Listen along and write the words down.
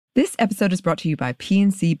This episode is brought to you by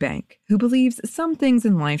PNC Bank, who believes some things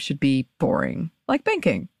in life should be boring, like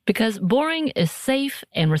banking. Because boring is safe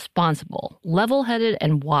and responsible, level-headed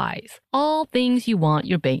and wise. All things you want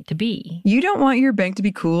your bank to be. You don't want your bank to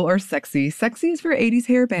be cool or sexy. Sexy is for 80s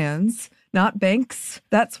hair bands, not banks.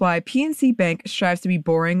 That's why PNC Bank strives to be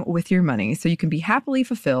boring with your money so you can be happily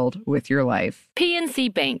fulfilled with your life.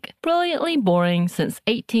 PNC Bank, brilliantly boring since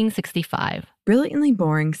 1865. Brilliantly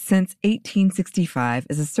Boring Since 1865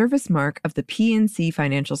 is a service mark of the PNC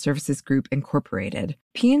Financial Services Group, Incorporated.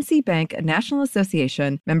 PNC Bank, a National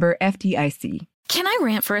Association, member FDIC. Can I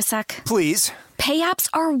rant for a sec? Please. Pay apps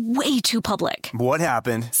are way too public. What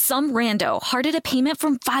happened? Some rando hearted a payment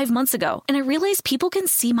from 5 months ago, and I realized people can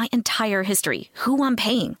see my entire history, who I'm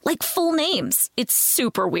paying, like full names. It's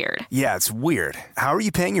super weird. Yeah, it's weird. How are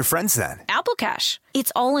you paying your friends then? Apple Cash.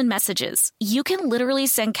 It's all in messages. You can literally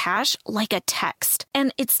send cash like a text,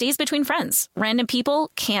 and it stays between friends. Random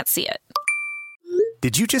people can't see it.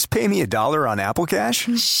 Did you just pay me $1 on Apple Cash?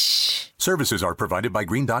 Shh. Services are provided by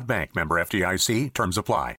Green Dot Bank, member FDIC. Terms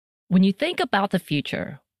apply. When you think about the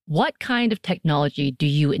future, what kind of technology do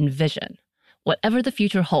you envision? Whatever the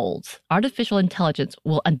future holds, artificial intelligence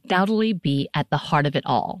will undoubtedly be at the heart of it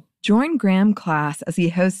all. Join Graham Class as he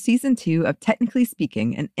hosts Season 2 of Technically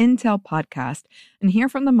Speaking, an Intel podcast, and hear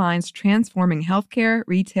from the minds transforming healthcare,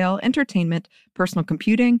 retail, entertainment, personal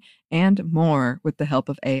computing, and more with the help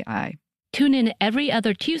of AI. Tune in every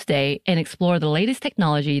other Tuesday and explore the latest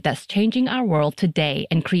technology that's changing our world today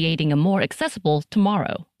and creating a more accessible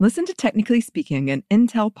tomorrow. Listen to Technically Speaking, an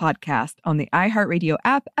Intel podcast on the iHeartRadio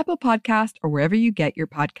app, Apple Podcast, or wherever you get your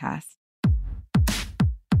podcasts.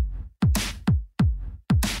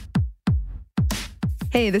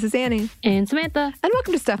 Hey, this is Annie. And Samantha. And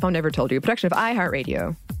welcome to Stuff Mom Never Told You, a production of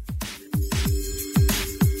iHeartRadio.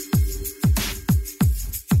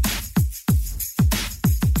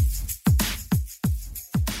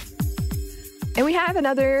 And we have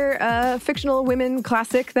another fictional women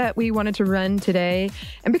classic that we wanted to run today.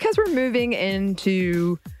 And because we're moving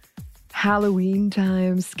into Halloween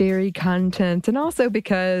time, scary content, and also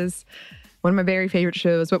because one of my very favorite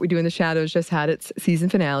shows, What We Do in the Shadows, just had its season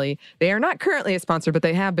finale. They are not currently a sponsor, but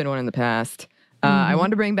they have been one in the past. I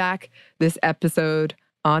wanted to bring back this episode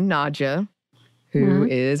on Nadja, who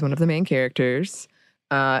is one of the main characters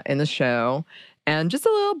in the show. And just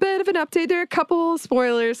a little bit of an update. There are a couple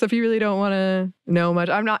spoilers, so if you really don't want to know much,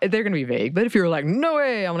 they're going to be vague. But if you're like, no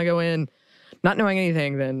way, I'm going to go in not knowing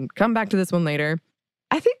anything, then come back to this one later.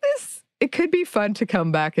 I think it could be fun to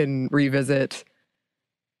come back and revisit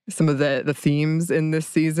some of the themes in this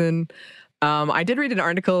season. I did read an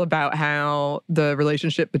article about how the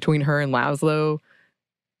relationship between her and Laszlo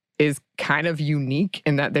is kind of unique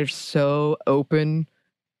in that they're so open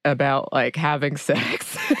about like having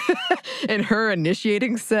sex and her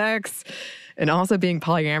initiating sex and also being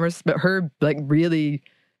polyamorous, but her like really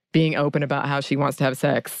being open about how she wants to have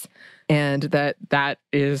sex. And that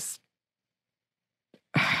is,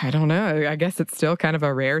 I don't know, I guess it's still kind of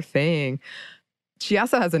a rare thing. She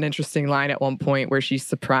also has an interesting line at one point where she's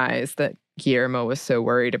surprised that Guillermo was so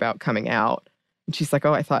worried about coming out. And she's like,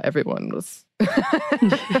 oh, I thought everyone was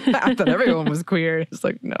I thought everyone was queer. It's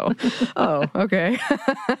like, no. Oh, okay.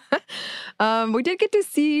 We did get to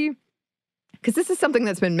see, because this is something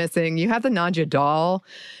that's been missing. You have the Nadja doll,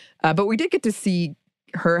 but we did get to see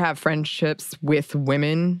her have friendships with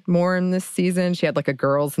women more in this season. She had like a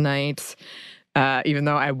girls' night, even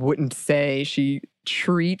though I wouldn't say she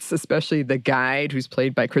treats, especially the guide, who's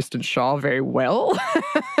played by Kristen Shaw, very well.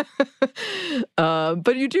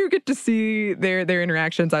 But you do get to see their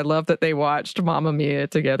interactions. I love that they watched Mamma Mia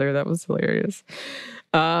together. That was hilarious.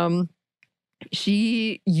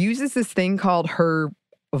 She uses this thing called her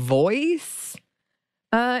voice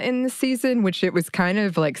in the season, which it was kind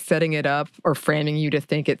of like setting it up or framing you to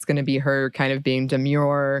think it's going to be her kind of being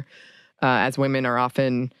demure, as women are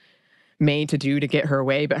often made to do to get her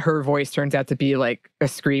way. But her voice turns out to be like a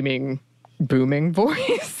screaming, booming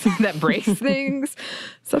voice that breaks things.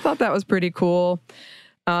 So I thought that was pretty cool.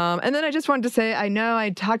 And then I just wanted to say, I know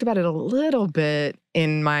I talked about it a little bit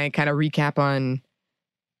in my kind of recap on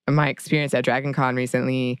my experience at DragonCon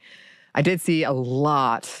recently. I did see a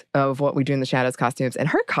lot of What We Do in the Shadows costumes, and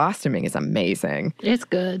her costuming is amazing. It's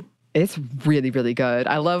good. It's really, really good.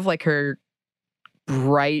 I love like her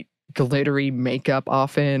bright, glittery makeup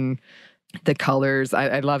often. The colors,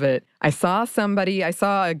 I love it. I saw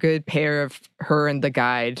a good pair of her and the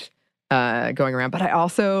guide going around. But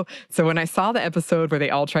so when I saw the episode where they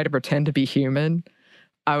all try to pretend to be human,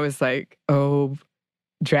 I was like, oh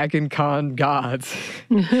Dragon Con gods,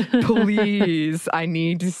 please, I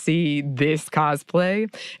need to see this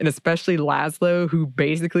cosplay. And especially Laszlo, who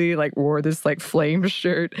basically like wore this like flame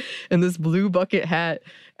shirt and this blue bucket hat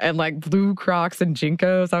and like blue Crocs and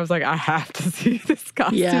Jinkos. I was like, I have to see this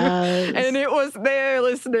costume. Yes. And it was there,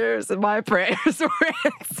 listeners, and my prayers were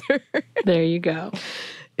answered. There you go.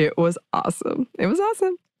 It was awesome. It was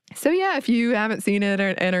awesome. So yeah, if you haven't seen it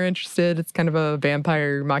and are interested, it's kind of a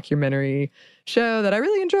vampire mockumentary show that I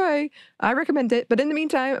really enjoy. I recommend it. But in the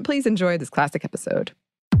meantime, please enjoy this classic episode.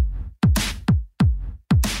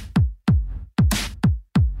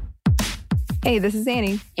 Hey, this is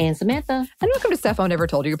Annie. And Samantha. And welcome to Stuff I Never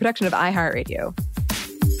Told You, a production of iHeartRadio.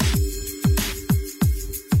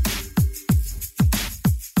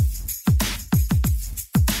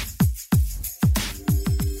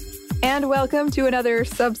 And welcome to another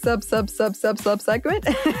sub segment.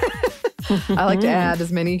 I like to add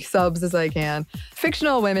as many subs as I can.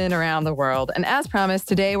 Fictional women around the world. And as promised,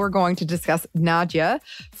 today we're going to discuss Nadja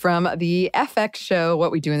from the FX show,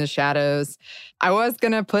 What We Do in the Shadows. I was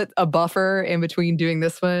going to put a buffer in between doing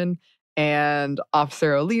this one and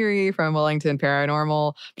Officer O'Leary from Wellington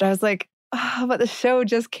Paranormal. But I was like, but the show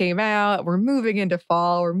just came out. We're moving into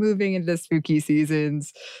fall. We're moving into spooky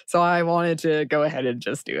seasons. So I wanted to go ahead and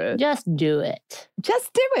just do it. Just do it.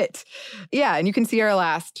 Just do it. Yeah, and you can see our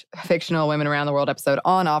last Fictional Women Around the World episode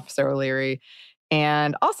on Officer O'Leary.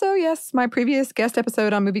 And also, yes, my previous guest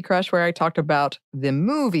episode on Movie Crush where I talked about the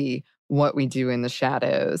movie, What We Do in the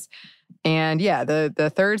Shadows. And yeah,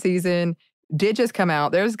 the third season did just come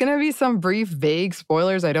out. There's going to be some brief, vague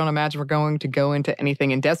spoilers. I don't imagine we're going to go into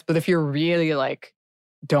anything in depth. But if you're really like,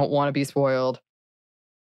 don't want to be spoiled,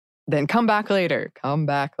 then come back later. Come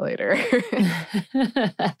back later.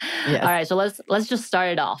 Yes. All right, so let's just start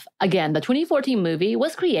it off. Again, the 2014 movie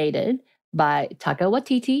was created by Taika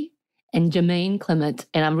Waititi and Jermaine Clement.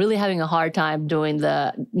 And I'm really having a hard time doing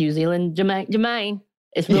the New Zealand Jermaine.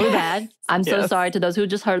 It's really bad. I'm so sorry to those who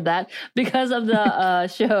just heard that because of the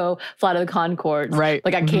show Flight of the Conchords. Right.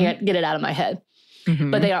 Like I can't get it out of my head.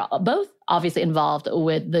 Mm-hmm. But they are both obviously involved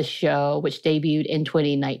with the show, which debuted in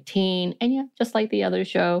 2019. And yeah, just like the other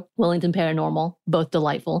show, Wellington Paranormal, both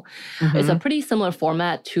delightful. Mm-hmm. It's a pretty similar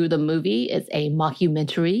format to the movie. It's a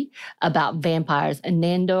mockumentary about vampires and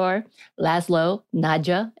Nandor, Laszlo,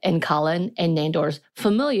 Nadja, and Colin, and Nandor's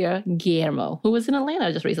familiar Guillermo, who was in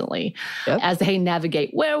Atlanta just recently, as they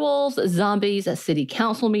navigate werewolves, zombies, city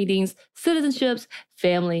council meetings, citizenships,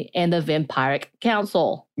 family, and the Vampiric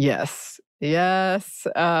Council. Yes. Yes.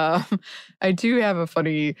 I do have a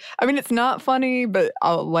funny, I mean, it's not funny, but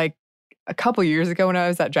like a couple years ago when I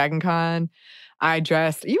was at Dragon Con,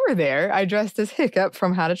 you were there, I dressed as Hiccup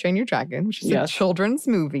from How to Train Your Dragon, which is a children's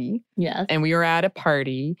movie. Yes. And we were at a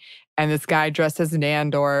party, and this guy dressed as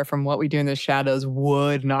Nandor from What We Do in the Shadows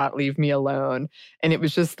would not leave me alone. And it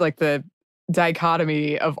was just like the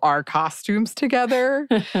dichotomy of our costumes together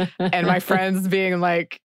and my friends being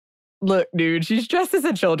like, look, dude, she's dressed as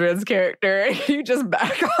a children's character. You just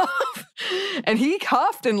back off. And he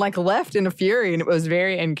huffed and like left in a fury, and it was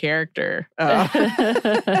very in character.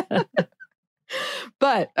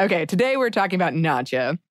 But okay, today we're talking about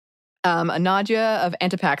Nadja. Nadja of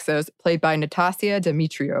Antipaxos, played by Natasya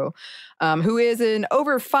Demetriou, who is an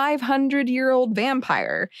over 500-year-old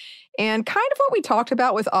vampire. And kind of what we talked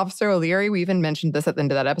about with Officer O'Leary, we even mentioned this at the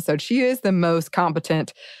end of that episode. She is the most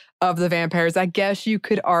competent of the vampires. I guess you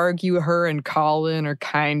could argue her and Colin are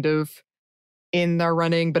kind of in the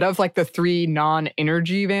running, but of like the three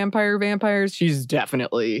non-energy vampires, she's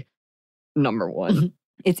definitely number one. Mm-hmm.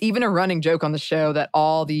 It's even a running joke on the show that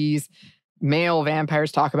all these male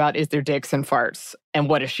vampires talk about is their dicks and farts. And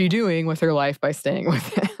what is she doing with her life by staying with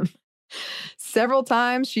him? Several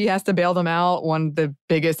times she has to bail them out. One of the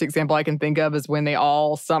biggest example I can think of is when they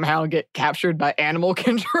all somehow get captured by animal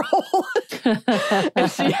control. And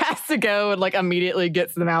she has to go and like immediately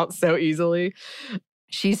gets them out so easily.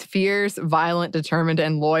 She's fierce, violent, determined,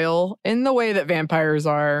 and loyal in the way that vampires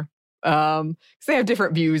are. Because they have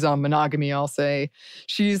different views on monogamy, I'll say.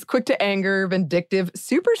 She's quick to anger, vindictive,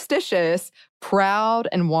 superstitious, proud,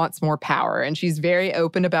 and wants more power. And she's very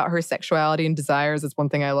open about her sexuality and desires. That's one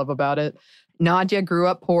thing I love about it. Nadja grew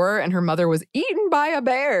up poor, and her mother was eaten by a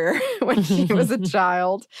bear when she was a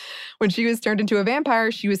child. When she was turned into a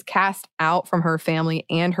vampire, she was cast out from her family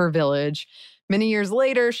and her village. Many years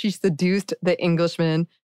later, she seduced the Englishman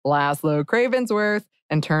Laszlo Cravensworth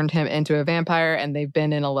and turned him into a vampire, and they've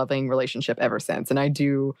been in a loving relationship ever since. And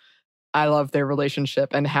I love their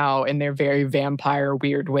relationship and how in their very vampire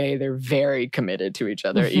weird way, they're very committed to each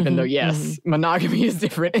other, even though, yes, monogamy is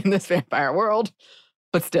different in this vampire world,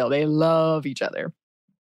 but still, they love each other.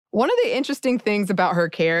 One of the interesting things about her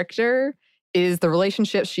character is the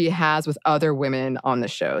relationship she has with other women on the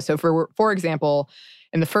show. So for example,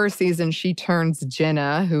 in the first season, she turns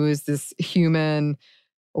Jenna, who is this human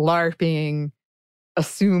LARPing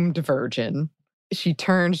assumed virgin. She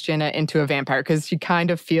turns Jenna into a vampire because she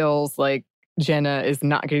kind of feels like Jenna is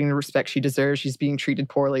not getting the respect she deserves. She's being treated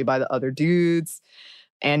poorly by the other dudes.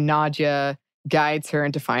 And Nadia guides her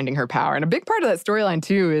into finding her power. And a big part of that storyline,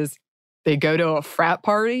 too, is they go to a frat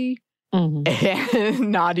party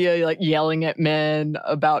and Nadia like yelling at men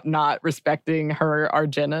about not respecting her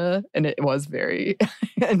Jenna. And it was very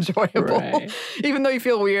enjoyable. Right. Even though you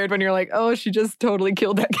feel weird when you're like, oh, she just totally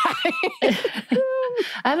killed that guy.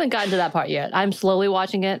 I haven't gotten to that part yet. I'm slowly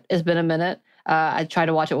watching it. It's been a minute. I tried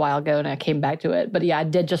to watch it a while ago and I came back to it. But yeah, I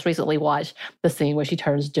did just recently watch the scene where she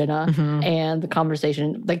turns Jenna and the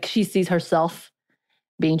conversation. Like she sees herself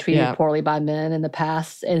being treated poorly by men in the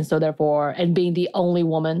past. And so therefore, and being the only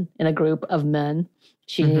woman in a group of men,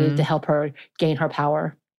 she needed to help her gain her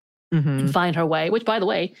power and find her way. Which, by the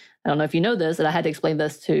way, I don't know if you know this, and I had to explain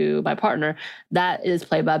this to my partner, that is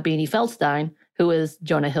played by Beanie Feldstein, who is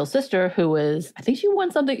Jonah Hill's sister, who is, I think she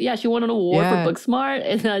won something. Yeah, she won an award for Booksmart.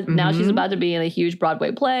 And now she's about to be in a huge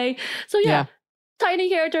Broadway play. So tiny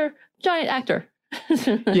character, giant actor.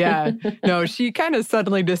 Yeah. No, she kind of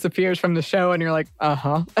suddenly disappears from the show and you're like,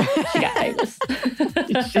 She got famous.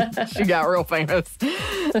 she got real famous.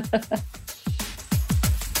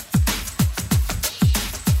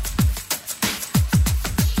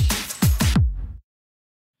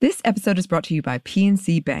 This episode is brought to you by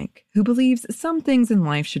PNC Bank, who believes some things in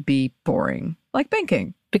life should be boring, like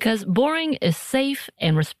banking. Because boring is safe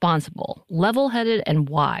and responsible, level-headed and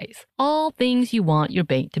wise. All things you want your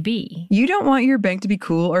bank to be. You don't want your bank to be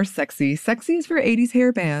cool or sexy. Sexy is for 80s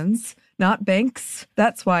hair bands, not banks.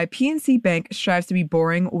 That's why PNC Bank strives to be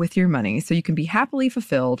boring with your money so you can be happily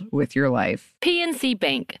fulfilled with your life. PNC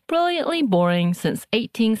Bank, brilliantly boring since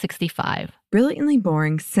 1865. Brilliantly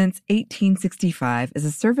Boring Since 1865 is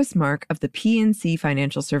a service mark of the PNC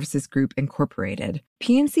Financial Services Group, Incorporated.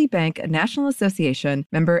 PNC Bank, a National Association,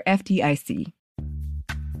 member FDIC.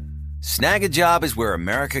 Snag a Job is where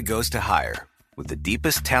America goes to hire, with the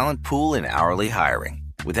deepest talent pool in hourly hiring.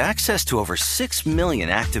 With access to over 6 million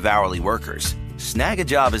active hourly workers, Snag a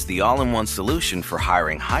Job is the all-in-one solution for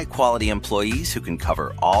hiring high-quality employees who can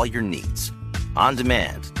cover all your needs. On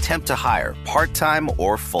demand, temp to hire, part-time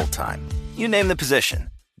or full-time. You name the position.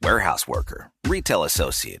 Warehouse worker, retail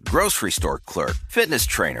associate, grocery store clerk, fitness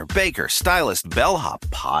trainer, baker, stylist, bellhop,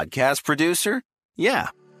 podcast producer. Yeah,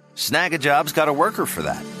 Snag a Job's got a worker for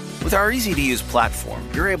that. With our easy-to-use platform,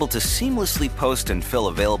 you're able to seamlessly post and fill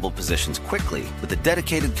available positions quickly with a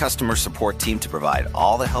dedicated customer support team to provide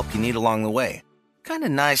all the help you need along the way. Kind of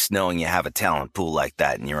nice knowing you have a talent pool like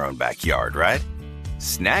that in your own backyard, right?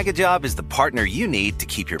 Snag a Job is the partner you need to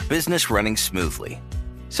keep your business running smoothly.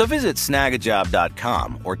 So visit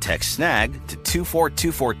snagajob.com or text snag to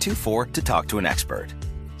 242424 to talk to an expert.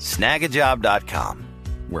 Snagajob.com,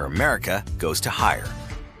 where America goes to hire.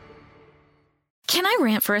 Can I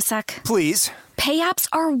rant for a sec? Please. Pay apps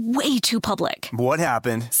are way too public. What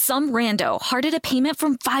happened? Some rando hearted a payment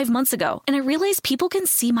from 5 months ago, and I realized people can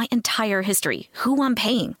see my entire history, who I'm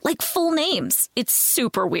paying, like full names. It's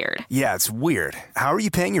super weird. Yeah, it's weird. How are you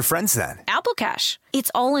paying your friends then? Apple Cash. It's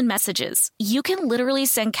all in messages. You can literally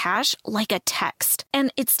send cash like a text,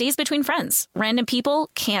 and it stays between friends. Random people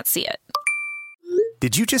can't see it.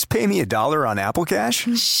 Did you just pay me $1 on Apple Cash?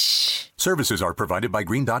 Shh. Services are provided by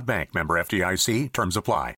Green Dot Bank, member FDIC. Terms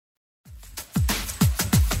apply.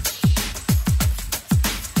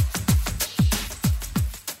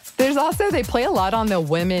 There's also, they play a lot on the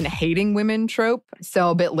women hating women trope.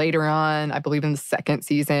 So a bit later on, I believe in the second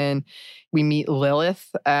season, we meet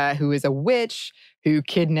Lilith, who is a witch who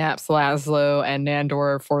kidnaps Laszlo and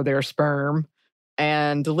Nandor for their sperm.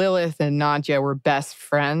 And Lilith and Nadia were best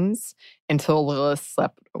friends until Lilith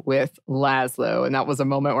slept with Laszlo. And that was a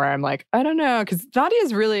moment where I'm like, I don't know, because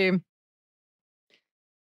Nadia's really,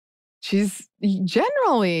 she's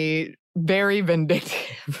generally very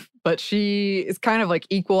vindictive. But she is kind of like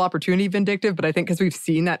equal opportunity vindictive. But I think because we've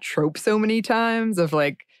seen that trope so many times of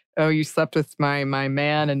like, oh, you slept with my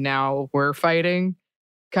man and now we're fighting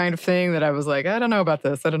kind of thing, that I was like, I don't know about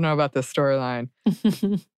this. I don't know about this storyline.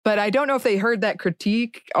 But I don't know if they heard that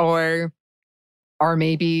critique or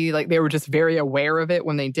maybe like they were just very aware of it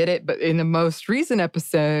when they did it. But in the most recent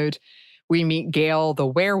episode, we meet Gail the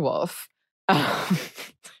werewolf.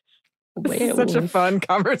 This is such a fun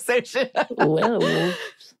conversation. Werewolf.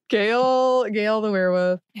 Gail the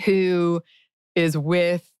werewolf, who is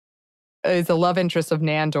a love interest of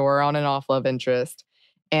Nandor, on and off love interest.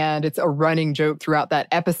 And it's a running joke throughout that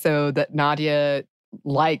episode that Nadia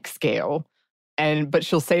likes Gale. But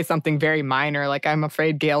she'll say something very minor, like, I'm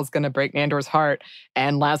afraid Gale's going to break Nandor's heart.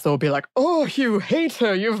 And Laszlo will be like, oh, you hate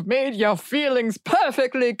her. You've made your feelings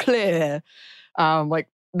perfectly clear.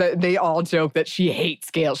 They all joke that she hates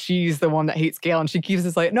Gale. She's the one that hates Gale. And she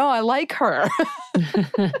keeps like, no, I like her.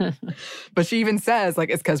 But she even says, like,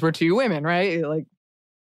 it's because we're two women, right? Like,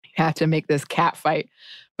 you have to make this cat fight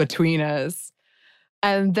between us.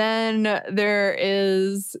 And then there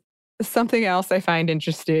is something else I find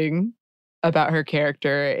interesting about her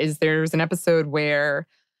character is there's an episode where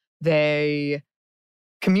they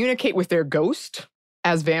communicate with their ghost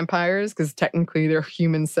as vampires, because technically their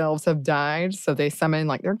human selves have died. So they summon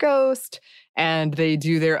like their ghost and they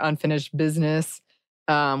do their unfinished business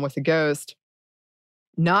with the ghost.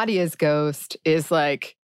 Nadia's ghost is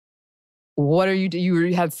like, what are you doing?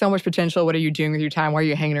 You had so much potential. What are you doing with your time? Why are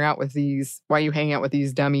you hanging out with these? Why are you hanging out with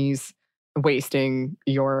these dummies, wasting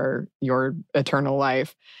your eternal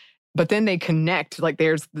life? But then they connect, like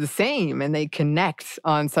there's the same, and they connect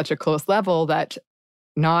on such a close level that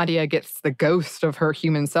Nadia gets the ghost of her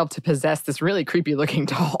human self to possess this really creepy looking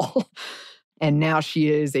doll. And now she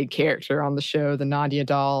is a character on the show, the Nadia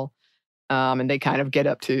doll. And they kind of get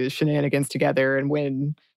up to shenanigans together. And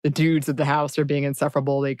when the dudes of the house are being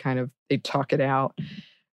insufferable, they talk it out.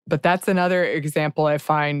 But that's another example I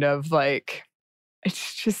find of like,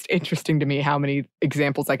 it's just interesting to me how many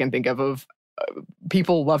examples I can think of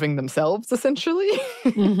people loving themselves, essentially.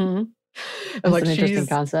 Mm-hmm. That's like, an interesting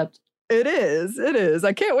concept. It is.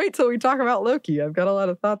 I can't wait till we talk about Loki. I've got a lot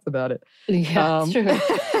of thoughts about it. Yeah, true.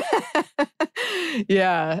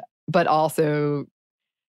 Yeah, but also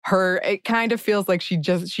it kind of feels like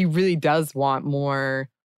she really does want more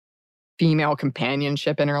female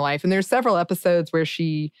companionship in her life. And there's several episodes where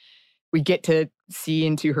we get to see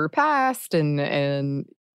into her past and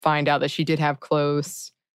find out that she did have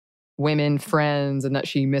close women friends and that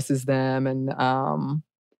she misses them, and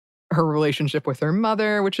her relationship with her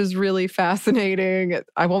mother, which is really fascinating.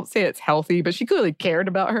 I won't say it's healthy, but she clearly cared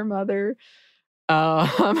about her mother.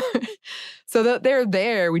 So that they're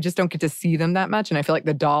there, we just don't get to see them that much. And I feel like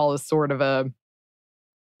the doll is sort of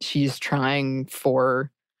she's trying to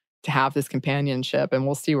have this companionship, and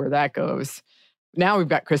we'll see where that goes. Now we've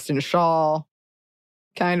got Kristen Schaal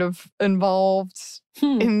kind of involved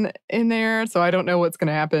in there. So I don't know what's going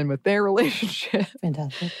to happen with their relationship.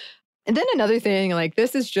 Fantastic. And then another thing, like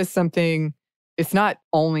this is just something, it's not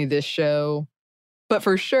only this show, but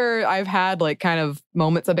for sure I've had like kind of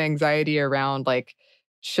moments of anxiety around like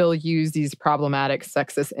she'll use these problematic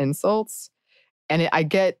sexist insults. And I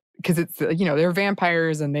get, because it's, they're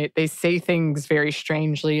vampires and they say things very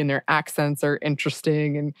strangely and their accents are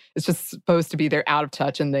interesting. And it's just supposed to be they're out of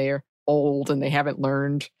touch and they're old and they haven't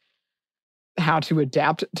learned how to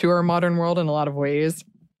adapt to our modern world in a lot of ways.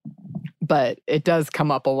 But it does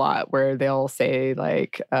come up a lot where they'll say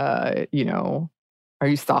like, are you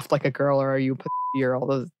soft like a girl or are you pussy or all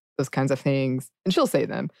those kinds of things. And she'll say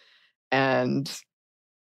them. And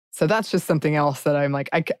so that's just something else that I'm like,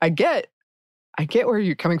 I get where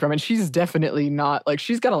you're coming from. And she's definitely not, like,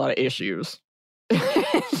 she's got a lot of issues.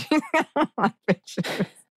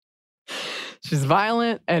 She's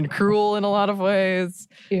violent and cruel in a lot of ways,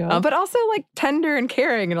 but also like tender and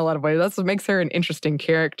caring in a lot of ways. That's what makes her an interesting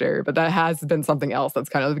character. But that has been something else that's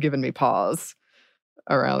kind of given me pause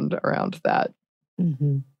around that.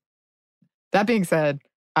 Mm-hmm. That being said,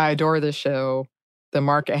 I adore this show. The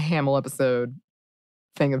Mark Hamill episode,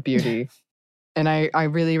 Thing of Beauty. And I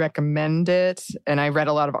really recommend it. And I read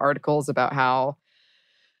a lot of articles about how,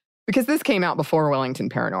 because this came out before Wellington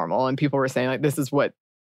Paranormal, and people were saying like, this is what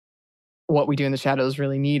We Do in the Shadows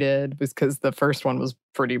really needed, was because the first one was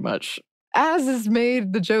pretty much, as is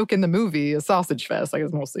made the joke in the movie, a sausage fest. Like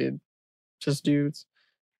it's mostly just dudes.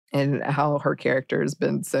 And how her character has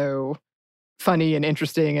been so funny and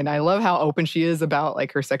interesting. And I love how open she is about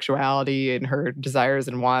like her sexuality and her desires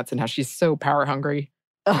and wants, and how she's so power hungry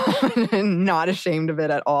and not ashamed of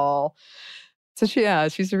it at all. So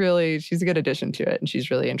she's a good addition to it, and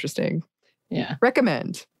she's really interesting. Yeah.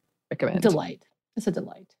 Recommend. Delight. It's a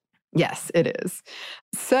delight. Yes, it is.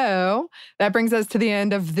 So that brings us to the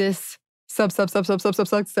end of this so many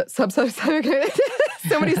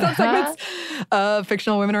subsegments of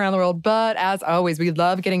fictional women around the world. But as always, we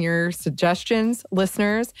love getting your suggestions,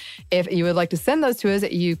 listeners. If you would like to send those to us,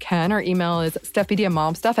 you can. Our email is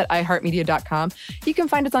stuffmediamomstuff@iheartmedia.com. You can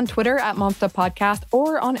find us on Twitter @MomStuffPodcast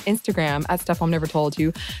or on Instagram @StuffMomNeverTold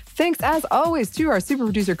You. Thanks, as always, to our super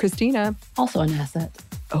producer, Christina. Also an asset.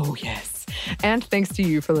 Oh, yes. And thanks to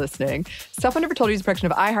you for listening. Stuff I Never Told You is a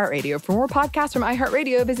production of iHeartRadio. For more podcasts from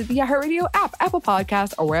iHeartRadio, visit the iHeartRadio app, Apple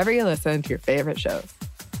Podcasts, or wherever you listen to your favorite shows.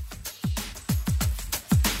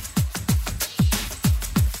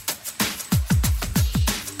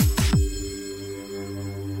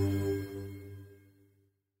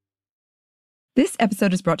 This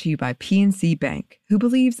episode is brought to you by PNC Bank, who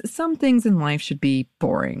believes some things in life should be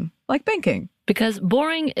boring, like banking. Because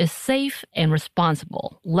boring is safe and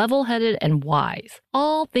responsible, level-headed and wise.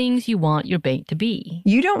 All things you want your bank to be.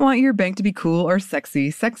 You don't want your bank to be cool or sexy.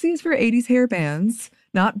 Sexy is for 80s hair bands,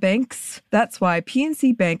 not banks. That's why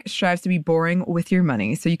PNC Bank strives to be boring with your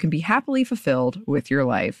money so you can be happily fulfilled with your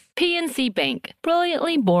life. PNC Bank,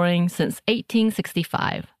 brilliantly boring since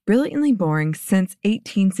 1865. Brilliantly Boring Since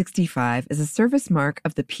 1865 is a service mark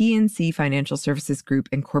of the PNC Financial Services Group,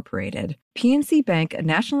 Incorporated. PNC Bank, a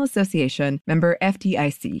National Association, member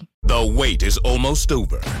FDIC. The wait is almost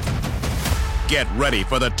over. Get ready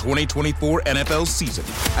for the 2024 NFL season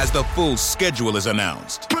as the full schedule is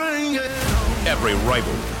announced. Every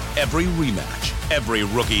rivalry, every rematch, every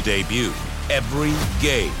rookie debut, every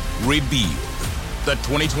game revealed. The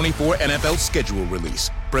 2024 NFL schedule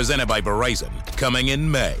release, presented by Verizon, coming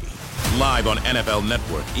in May. Live on NFL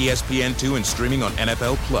Network, ESPN2, and streaming on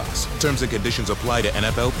NFL Plus. Terms and conditions apply to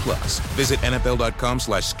NFL Plus. Visit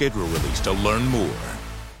NFL.com/schedule release to learn more.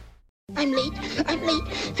 I'm late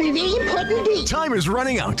for a very important date. Time is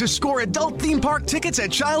running out to score adult theme park tickets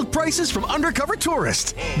at child prices from Undercover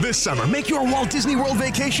Tourist. This summer, make your Walt Disney World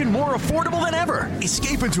vacation more affordable than ever.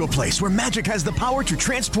 Escape into a place where magic has the power to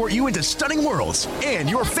transport you into stunning worlds and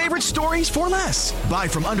your favorite stories for less. Buy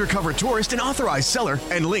from Undercover Tourist, an authorized seller,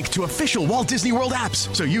 and link to official Walt Disney World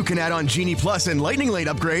apps so you can add on Genie Plus and Lightning Lane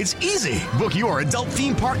upgrades easy. Book your adult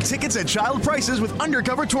theme park tickets at child prices with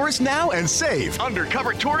Undercover Tourist now and save.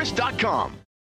 UndercoverTourist.com.